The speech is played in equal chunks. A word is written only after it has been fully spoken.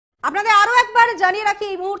আপনাদের আরো একবার জানিয়ে রাখি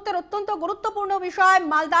এই মুহূর্তের অত্যন্ত গুরুত্বপূর্ণ বিষয়,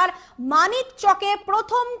 মালদার মানিকচকে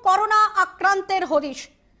প্রথম করোনা আক্রান্তের হদিশ।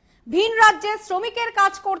 ভিন রাজ্যে শ্রমিকের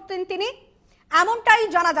কাজ করতেন তিনি, এমনটাই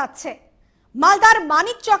জানা যাচ্ছে। মালদার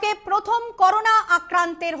মানিকচকে প্রথম করোনা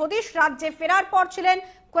আক্রান্তের হদিশ, রাজ্যে ফেরার পর ছিলেন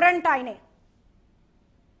কোয়ারেন্টাইনে।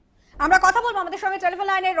 আমরা কথা বলবো, আমাদের সঙ্গে টেলিফোন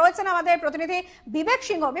লাইনে রয়েছেন আমাদের প্রতিনিধি বিবেক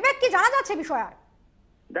সিংহ। বিবেক, কি জানা যাচ্ছে বিষয়? আর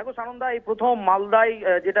দেখো সানন্দা, এই প্রথম মালদায়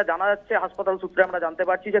যেটা জানা যাচ্ছে, হাসপাতাল সূত্রে আমরা জানতে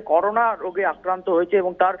পারছি যে করোনা রোগে আক্রান্ত হয়েছে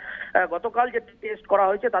এবং তার গতকাল যে টেস্ট করা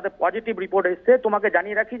হয়েছে তাতে পজিটিভ রিপোর্ট এসেছে। তোমাকে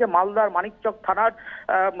জানিয়ে রাখি যে মালদার মানিকচক থানার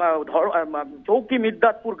চৌকি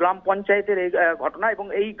মির্দাতপুর গ্রাম পঞ্চায়েতের এই ঘটনা, এবং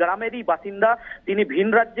এই গ্রামেরই বাসিন্দা তিনি। ভিন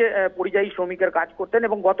রাজ্যে পরিযায়ী শ্রমিকের কাজ করতেন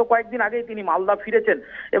এবং গত কয়েকদিন আগেই তিনি মালদা ফিরেছেন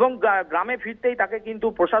এবং গ্রামে ফিরতেই তাকে কিন্তু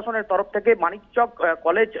প্রশাসনের তরফ থেকে মানিকচক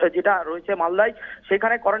কলেজ যেটা রয়েছে মালদায়,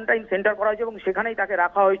 সেখানে কোয়ারেন্টাইন সেন্টার করা হয়েছে এবং সেখানেই তাকে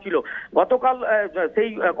রাখা হয়েছিল। গতকাল সেই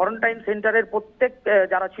কোয়ারেন্টাইন সেন্টারের প্রত্যেক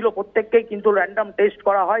যারা ছিল প্রত্যেককেই কিন্তু র্যান্ডম টেস্ট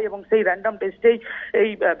করা হয় এবং সেই র্যান্ডম টেস্টেই এই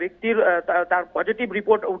ব্যক্তির তার পজিটিভ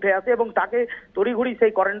রিপোর্ট উঠে আসে এবং তাকে তড়িঘড়ি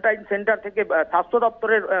সেই কোয়ারেন্টাইন সেন্টার থেকে স্বাস্থ্য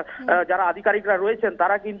দপ্তরের যারা আধিকারিকরা রয়েছেন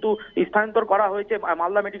তারা কিন্তু স্থানান্তর করা হয়েছে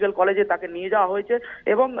মালদা মেডিকেল কলেজে, তাকে নিয়ে যাওয়া হয়েছে।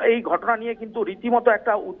 এবং এই ঘটনা নিয়ে কিন্তু রীতিমতো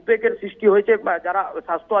একটা উদ্বেগের সৃষ্টি হয়েছে যারা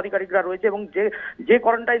স্বাস্থ্য আধিকারিকরা রয়েছে এবং যে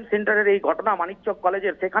কোয়ারেন্টাইন সেন্টারের এই ঘটনা মানিকচক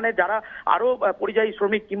কলেজের, সেখানে যারা আরো পরিযায়ী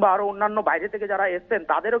শ্রমিক কিংবা আরো অন্যান্য বাইরে থেকে যারা এসছেন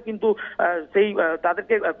তাদেরও কিন্তু সেই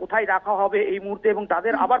তাদেরকে কোথায় রাখা হবে এই মুহূর্তে এবং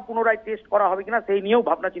তাদের আবার পুনরায় টেস্ট করা হবে কিনা সেই নিয়েও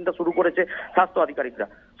ভাবনা চিন্তা শুরু করেছে স্বাস্থ্য আধিকারিকরা।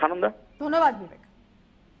 সানন্দা, ধন্যবাদ বিবেক।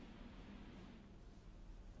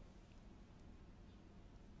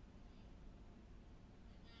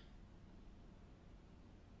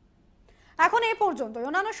 এখন এ পর্যন্ত।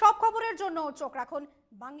 অন্যান্য সব খবরের জন্য চোখ রাখুন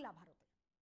বাংলা ভারত।